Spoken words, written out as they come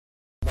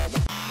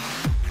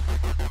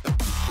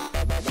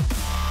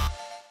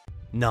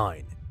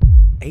9.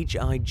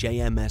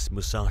 HIJMS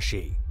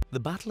Musashi. The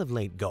Battle of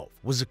Leyte Gulf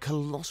was a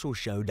colossal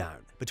showdown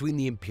between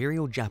the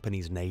Imperial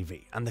Japanese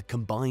Navy and the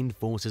combined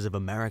forces of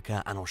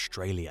America and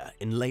Australia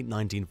in late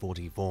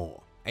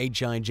 1944.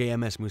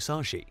 HIJMS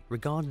Musashi,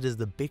 regarded as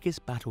the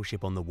biggest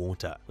battleship on the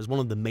water, was one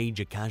of the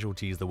major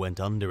casualties that went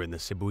under in the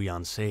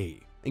Sibuyan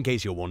Sea. In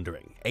case you're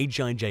wondering,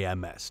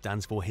 HIJMS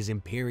stands for His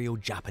Imperial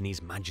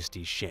Japanese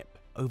Majesty's Ship.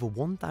 Over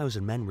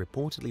 1,000 men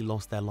reportedly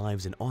lost their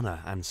lives in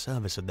honor and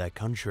service of their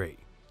country.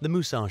 The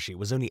Musashi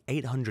was only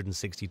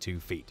 862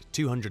 feet,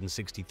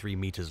 263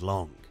 meters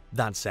long.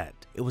 That said,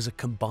 it was a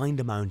combined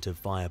amount of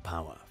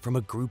firepower from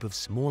a group of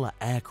smaller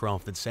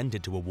aircraft that sent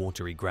it to a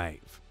watery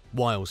grave.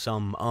 While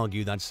some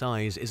argue that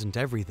size isn't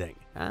everything,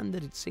 and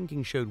that its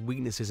sinking showed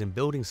weaknesses in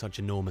building such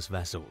enormous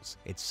vessels,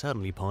 it's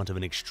certainly part of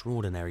an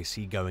extraordinary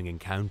seagoing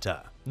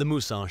encounter. The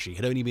Musashi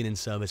had only been in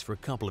service for a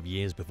couple of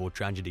years before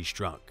tragedy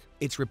struck.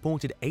 Its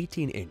reported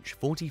 18-inch,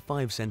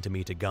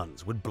 45-centimeter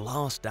guns would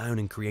blast down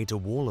and create a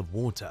wall of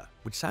water,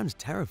 which sounds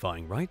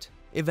terrifying, right?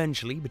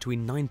 Eventually,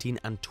 between 19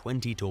 and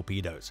 20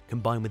 torpedoes,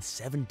 combined with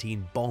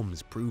 17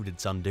 bombs, proved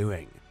its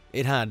undoing.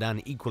 It had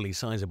an equally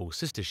sizable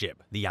sister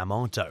ship, the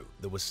Yamato,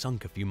 that was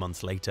sunk a few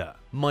months later.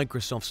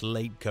 Microsoft's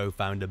late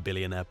co-founder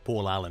billionaire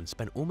Paul Allen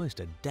spent almost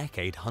a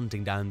decade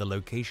hunting down the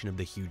location of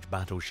the huge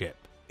battleship.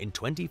 In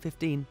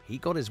 2015, he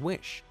got his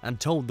wish and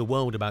told the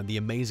world about the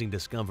amazing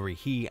discovery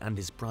he and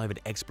his private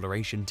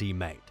exploration team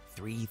made,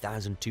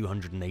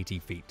 3,280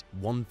 feet,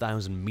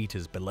 1,000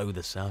 meters below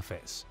the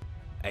surface.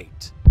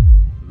 8.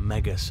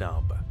 Mega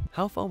Sub.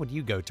 How far would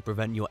you go to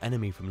prevent your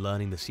enemy from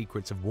learning the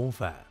secrets of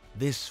warfare?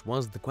 This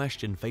was the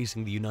question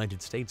facing the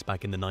United States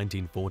back in the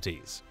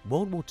 1940s.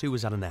 World War II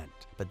was at an end,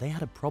 but they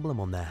had a problem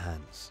on their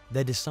hands.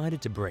 They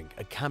decided to bring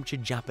a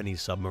captured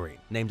Japanese submarine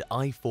named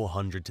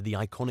I-400 to the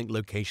iconic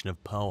location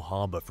of Pearl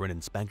Harbor for an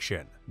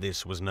inspection.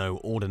 This was no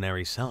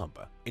ordinary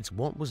sub. It's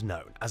what was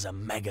known as a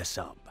mega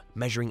sub,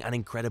 measuring an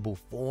incredible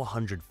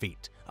 400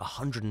 feet,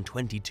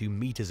 122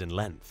 meters in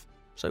length.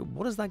 So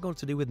what has that got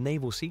to do with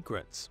naval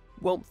secrets?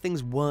 Well,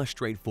 things were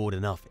straightforward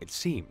enough, it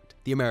seemed.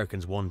 The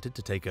Americans wanted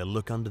to take a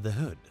look under the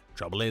hood.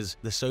 Trouble is,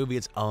 the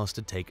Soviets asked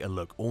to take a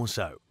look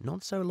also.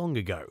 Not so long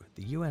ago,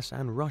 the US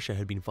and Russia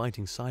had been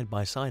fighting side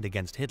by side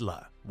against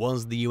Hitler.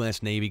 Was the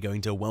US Navy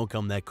going to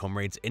welcome their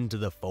comrades into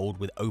the fold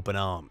with open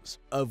arms?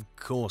 Of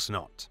course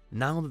not.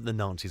 Now that the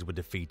Nazis were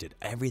defeated,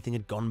 everything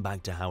had gone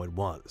back to how it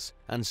was.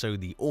 And so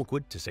the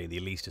awkward, to say the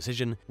least,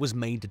 decision was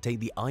made to take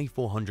the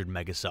I-400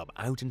 megasub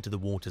out into the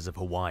waters of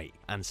Hawaii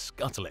and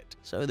scuttle it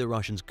so the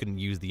Russians couldn't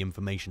use the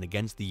information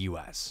against the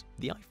US.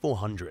 The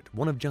I-400,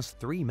 one of just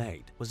 3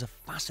 made, was a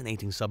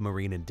fascinating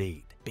submarine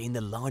indeed, being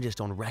the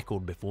largest on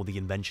record before the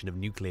invention of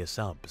nuclear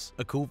subs.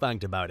 A cool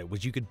fact about it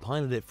was you could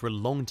pilot it for a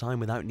long time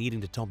without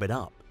needing to top it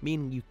up,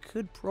 meaning you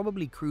could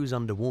probably cruise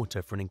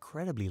underwater for an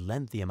incredibly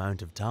lengthy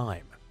amount of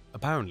time.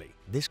 Apparently,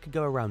 this could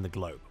go around the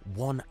globe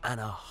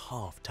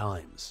 1.5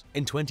 times.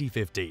 In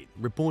 2015,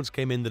 reports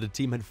came in that a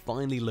team had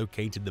finally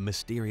located the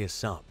mysterious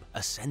sub, a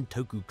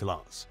Sentoku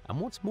class, and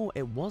what's more,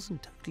 it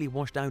wasn't totally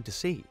washed out to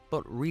sea,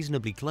 but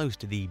reasonably close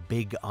to the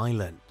Big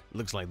Island.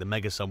 Looks like the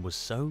megasub was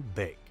so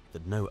big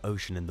that no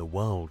ocean in the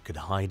world could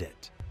hide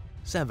it.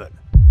 7.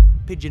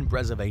 Pigeon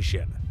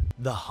preservation.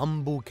 The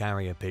humble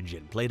carrier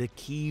pigeon played a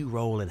key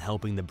role in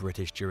helping the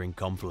British during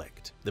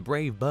conflict. The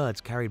brave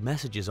birds carried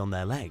messages on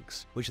their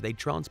legs, which they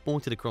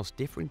transported across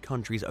different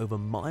countries over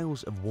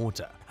miles of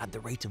water at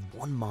the rate of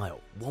 1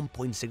 mile,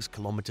 1.6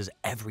 kilometers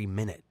every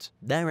minute.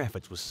 Their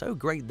efforts were so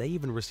great they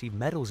even received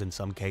medals in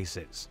some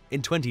cases.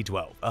 In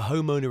 2012, a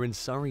homeowner in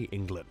Surrey,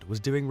 England, was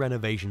doing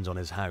renovations on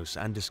his house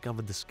and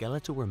discovered the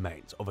skeletal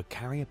remains of a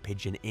carrier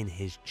pigeon in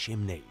his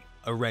chimney.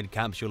 A red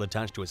capsule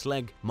attached to its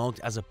leg marked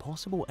as a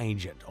possible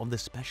agent of the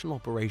Special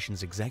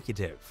Operations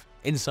Executive.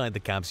 Inside the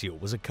capsule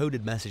was a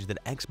coded message that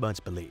experts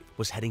believe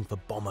was heading for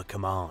Bomber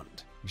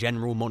Command.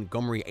 General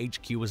Montgomery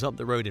HQ was up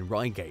the road in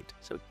Reigate,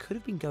 so it could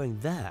have been going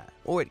there,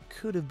 or it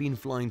could have been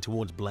flying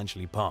towards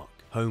Bletchley Park,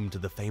 home to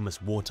the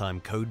famous wartime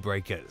code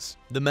breakers.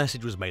 The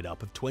message was made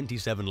up of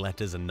 27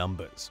 letters and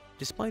numbers.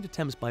 Despite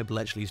attempts by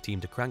Bletchley's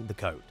team to crack the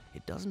code,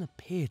 it doesn't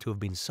appear to have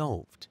been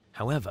solved.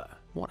 However,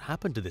 what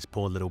happened to this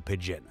poor little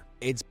pigeon?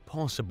 It's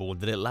possible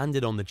that it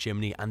landed on the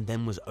chimney and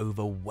then was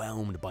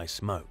overwhelmed by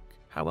smoke.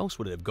 How else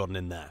would it have gotten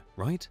in there,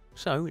 right?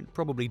 So it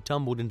probably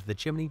tumbled into the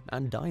chimney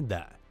and died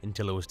there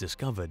until it was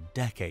discovered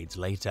decades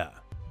later.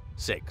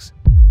 6.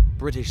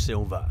 British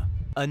silver.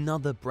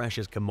 Another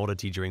precious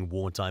commodity during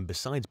wartime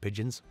besides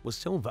pigeons was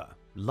silver.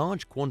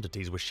 Large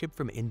quantities were shipped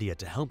from India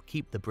to help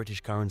keep the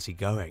British currency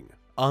going.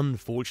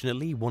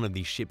 Unfortunately, one of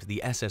these ships,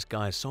 the SS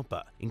Gaya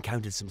Soppa,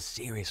 encountered some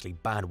seriously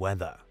bad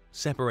weather.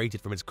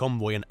 Separated from its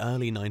convoy in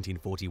early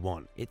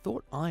 1941, it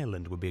thought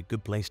Ireland would be a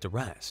good place to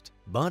rest.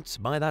 But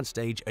by that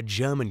stage, a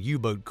German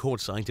U-boat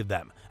caught sight of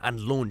them and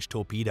launched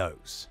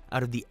torpedoes.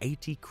 Out of the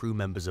 80 crew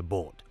members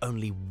aboard,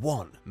 only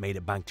 1 made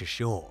it back to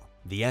shore.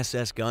 The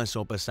SS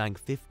Geisopper sank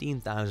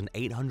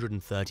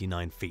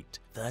 15,839 feet,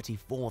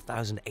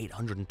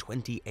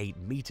 34,828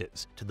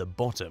 meters to the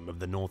bottom of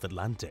the North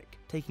Atlantic,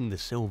 taking the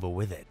silver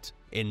with it.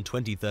 In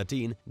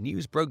 2013,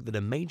 news broke that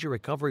a major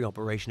recovery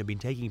operation had been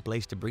taking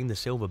place to bring the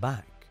silver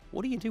back.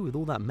 What do you do with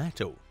all that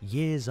metal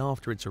years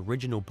after its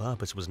original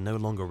purpose was no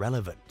longer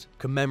relevant?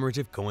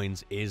 Commemorative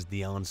coins is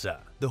the answer.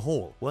 The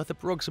haul, worth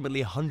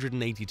approximately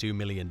 $182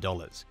 million,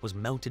 was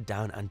melted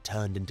down and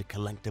turned into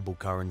collectible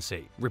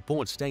currency.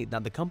 Reports state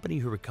that the company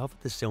who recovered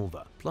the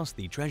silver, plus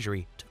the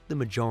treasury, took the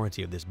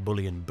majority of this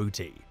bullion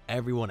booty.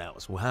 Everyone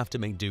else will have to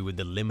make do with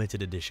the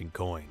limited edition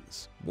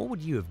coins. What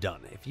would you have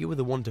done if you were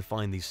the one to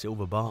find these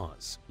silver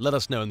bars? Let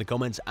us know in the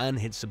comments and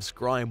hit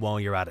subscribe while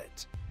you're at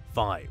it.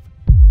 5.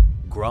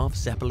 Graf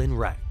Zeppelin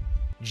wreck.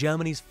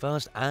 Germany's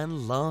first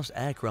and last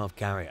aircraft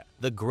carrier,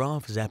 the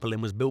Graf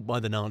Zeppelin was built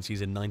by the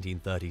Nazis in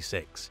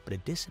 1936, but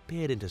it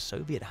disappeared into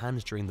Soviet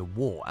hands during the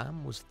war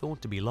and was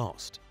thought to be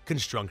lost.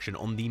 Construction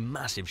on the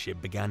massive ship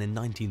began in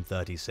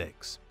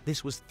 1936.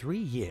 This was 3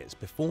 years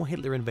before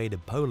Hitler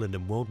invaded Poland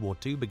and World War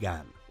II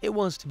began. It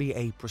was to be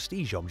a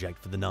prestige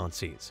object for the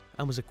Nazis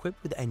and was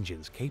equipped with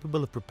engines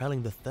capable of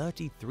propelling the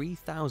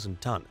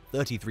 33,000-ton,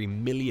 33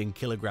 million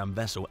kilogram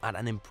vessel at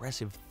an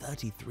impressive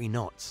 33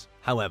 knots.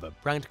 However,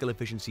 practical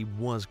efficiency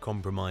was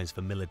compromised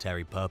for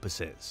military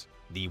purposes.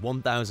 The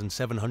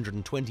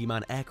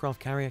 1,720-man aircraft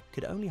carrier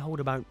could only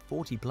hold about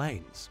 40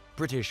 planes.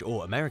 British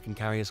or American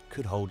carriers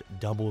could hold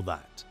double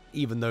that.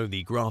 Even though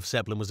the Graf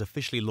Zeppelin was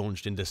officially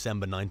launched in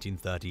December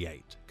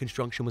 1938,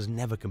 construction was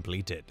never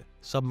completed.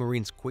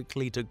 Submarines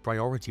quickly took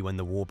priority when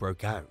the war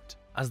broke out.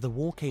 As the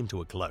war came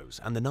to a close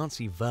and the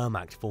Nazi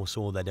Wehrmacht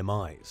foresaw their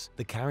demise,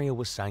 the carrier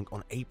was sank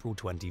on April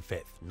 25,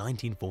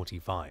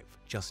 1945,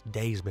 just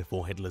days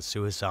before Hitler's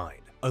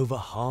suicide, over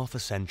half a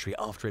century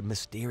after it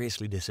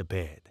mysteriously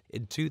disappeared.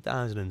 In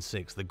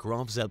 2006, the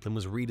Graf Zeppelin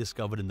was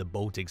rediscovered in the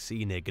Baltic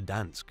Sea near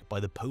Gdansk by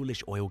the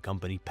Polish oil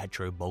company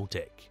Petro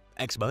Baltic.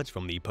 Experts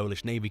from the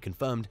Polish Navy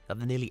confirmed that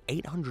the nearly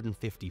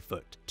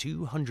 850-foot,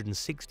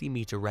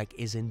 260-meter wreck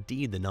is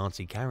indeed the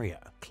Nazi carrier,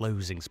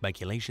 closing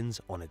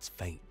speculations on its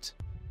fate.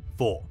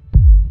 4.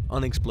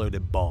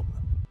 Unexploded bomb.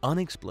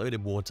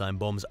 Unexploded wartime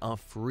bombs are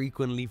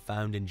frequently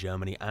found in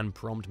Germany and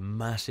prompt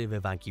massive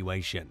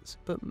evacuations,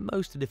 but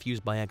most are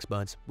defused by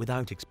experts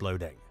without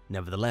exploding.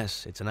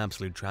 Nevertheless, it's an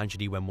absolute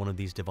tragedy when one of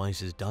these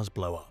devices does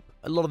blow up.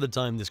 A lot of the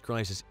time this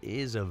crisis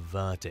is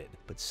averted,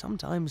 but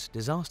sometimes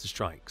disaster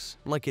strikes,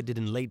 like it did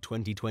in late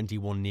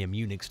 2021 near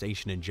Munich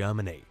station in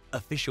Germany.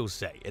 Officials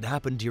say it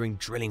happened during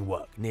drilling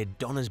work near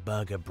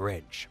Donnersberger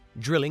Bridge.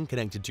 Drilling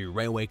connected to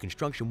railway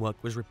construction work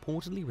was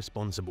reportedly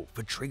responsible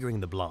for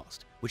triggering the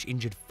blast, which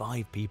injured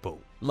 5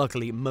 people.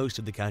 Luckily, most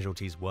of the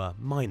casualties were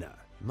minor.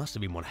 It must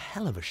have been one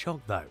hell of a shock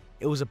though.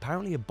 It was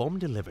apparently a bomb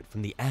delivered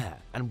from the air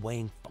and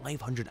weighing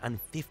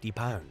 550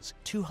 pounds,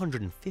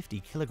 250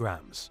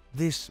 kilograms.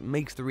 This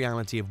makes the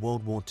reality of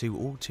World War II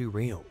all too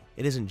real.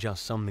 It isn't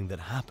just something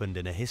that happened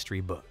in a history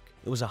book.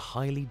 It was a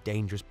highly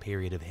dangerous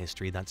period of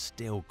history that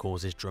still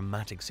causes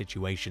dramatic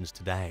situations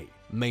today.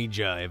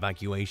 Major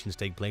evacuations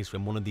take place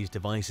when one of these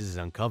devices is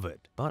uncovered,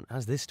 but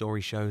as this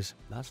story shows,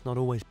 that's not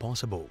always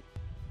possible.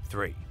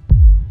 3.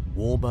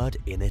 Warbird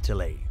in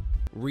Italy.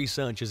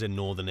 Researchers in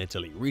northern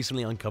Italy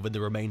recently uncovered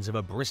the remains of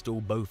a Bristol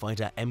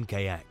Beaufighter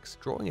MKX,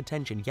 drawing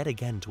attention yet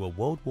again to a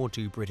World War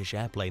II British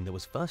airplane that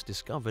was first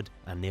discovered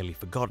and nearly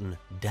forgotten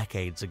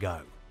decades ago.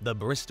 The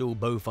Bristol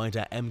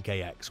Beaufighter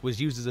MKX was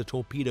used as a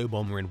torpedo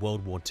bomber in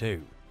World War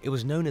II. It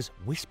was known as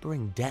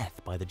Whispering Death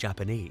by the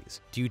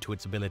Japanese due to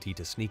its ability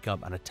to sneak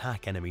up and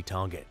attack enemy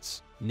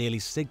targets. Nearly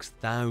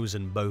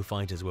 6,000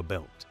 Beaufighters were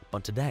built,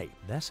 but today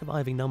their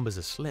surviving numbers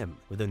are slim,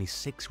 with only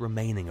 6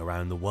 remaining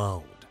around the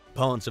world.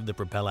 Parts of the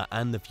propeller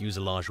and the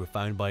fuselage were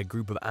found by a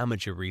group of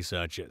amateur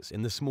researchers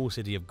in the small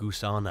city of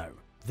Gusano.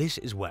 This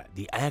is where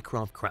the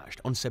aircraft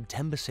crashed on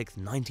September 6,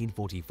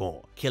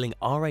 1944, killing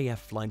RAF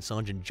Flight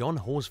Sergeant John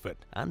Horsford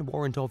and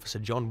Warrant Officer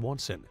John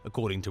Watson,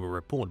 according to a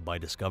report by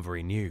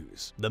Discovery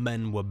News. The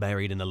men were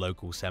buried in a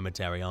local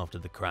cemetery after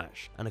the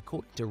crash, and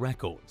according to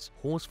records,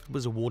 Horsford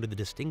was awarded the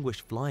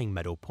Distinguished Flying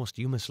Medal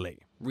posthumously.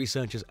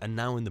 Researchers are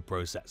now in the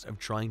process of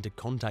trying to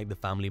contact the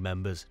family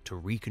members to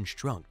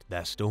reconstruct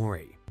their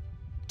story.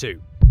 2.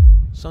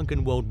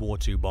 Sunken World War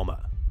II bomber.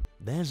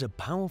 There's a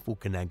powerful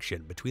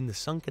connection between the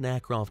sunken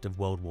aircraft of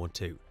World War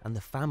II and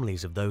the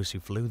families of those who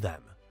flew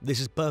them. This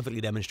is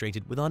perfectly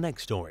demonstrated with our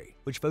next story,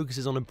 which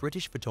focuses on a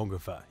British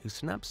photographer who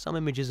snapped some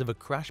images of a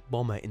crashed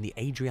bomber in the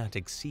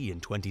Adriatic Sea in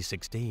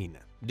 2016.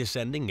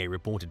 Descending a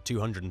reported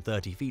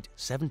 230 feet,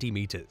 70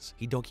 meters,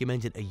 he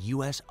documented a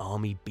US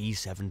Army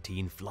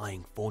B-17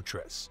 Flying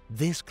Fortress.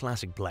 This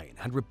classic plane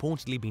had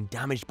reportedly been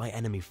damaged by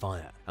enemy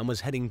fire and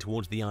was heading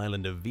towards the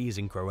island of Vis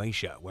in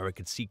Croatia where it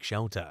could seek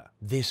shelter.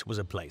 This was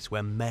a place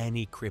where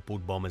many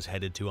crippled bombers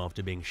headed to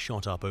after being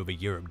shot up over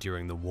Europe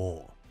during the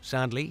war.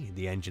 Sadly,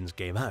 the engines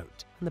gave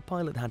out, and the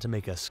pilot had to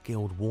make a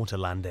skilled water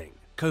landing.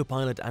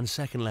 Co-pilot and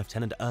Second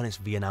Lieutenant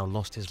Ernest Vianau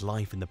lost his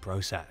life in the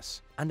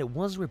process, and it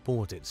was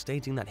reported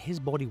stating that his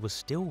body was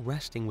still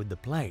resting with the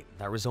plane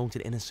that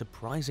resulted in a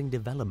surprising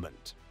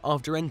development.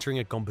 After entering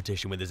a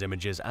competition with his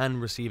images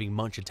and receiving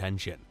much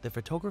attention, the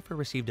photographer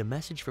received a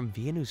message from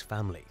Vianau's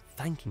family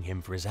thanking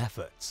him for his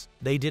efforts.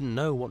 They didn't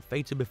know what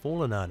fate had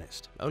befallen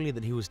Ernest, only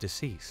that he was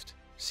deceased.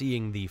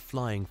 Seeing the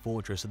flying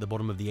fortress at the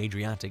bottom of the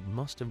Adriatic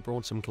must have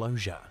brought some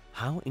closure.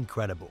 How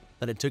incredible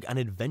that it took an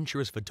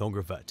adventurous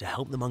photographer to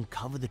help them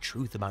uncover the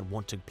truth about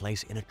what took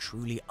place in a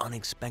truly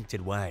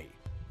unexpected way.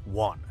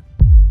 1.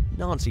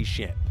 Nazi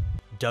ship.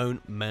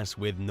 Don't mess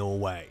with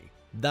Norway.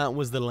 That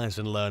was the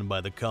lesson learned by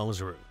the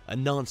Karlsruhe, a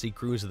Nazi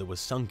cruiser that was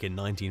sunk in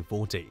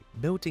 1940.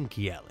 Built in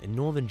Kiel in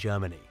northern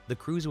Germany, the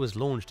cruiser was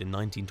launched in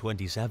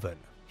 1927.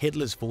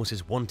 Hitler's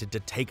forces wanted to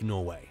take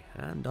Norway,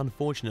 and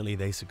unfortunately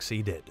they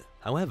succeeded.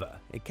 However,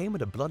 it came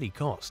at a bloody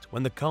cost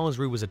when the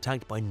Karlsruhe was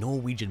attacked by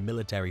Norwegian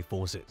military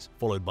forces,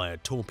 followed by a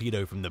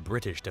torpedo from the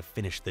British to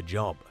finish the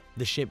job.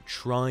 The ship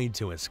tried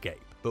to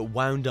escape, but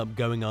wound up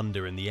going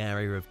under in the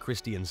area of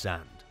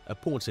Kristiansand, a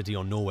port city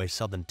on Norway's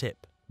southern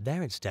tip.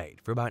 There it stayed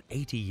for about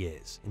 80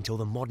 years until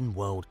the modern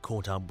world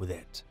caught up with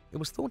it. It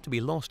was thought to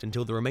be lost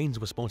until the remains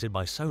were spotted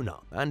by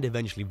sonar and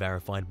eventually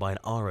verified by an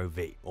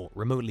ROV, or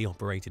remotely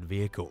operated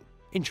vehicle.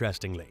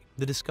 Interestingly,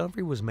 the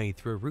discovery was made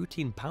through a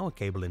routine power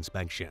cable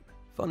inspection.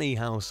 Funny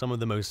how some of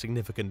the most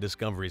significant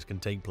discoveries can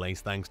take place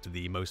thanks to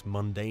the most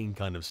mundane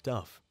kind of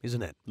stuff,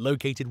 isn't it?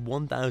 Located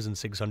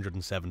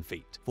 1,607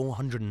 feet,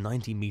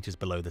 490 meters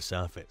below the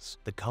surface,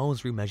 the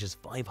Karlsruhe measures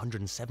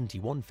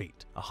 571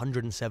 feet,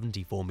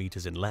 174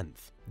 meters in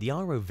length. The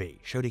ROV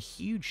showed a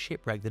huge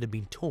shipwreck that had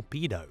been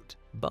torpedoed,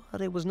 but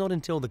it was not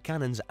until the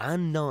cannons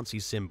and Nazi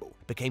symbol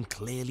became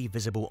clearly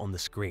visible on the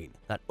screen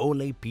that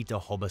Ole Peter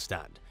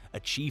Hobberstad, a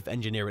chief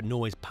engineer at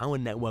Norway's power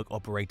network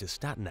operator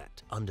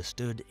Statnett,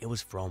 understood it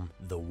was from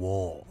the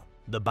war.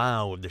 The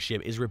bow of the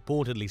ship is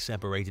reportedly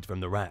separated from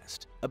the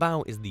rest. A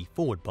bow is the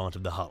forward part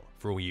of the hull,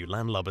 for all you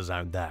landlubbers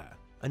out there.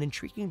 An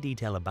intriguing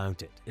detail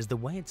about it is the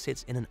way it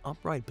sits in an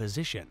upright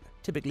position.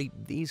 Typically,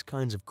 these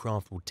kinds of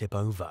craft will tip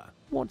over.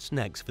 What's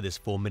next for this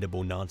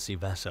formidable Nazi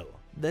vessel?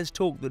 There's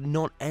talk that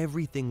not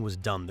everything was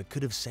done that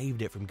could have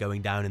saved it from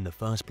going down in the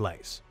first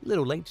place. A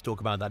little late to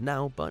talk about that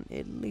now, but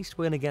at least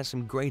we're gonna get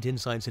some great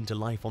insights into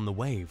life on the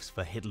waves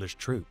for Hitler's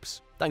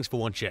troops. Thanks for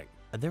watching.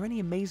 Are there any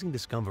amazing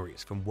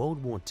discoveries from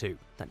World War II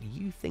that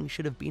you think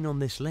should have been on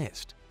this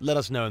list? Let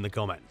us know in the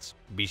comments.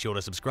 Be sure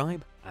to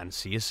subscribe, and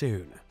see you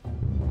soon.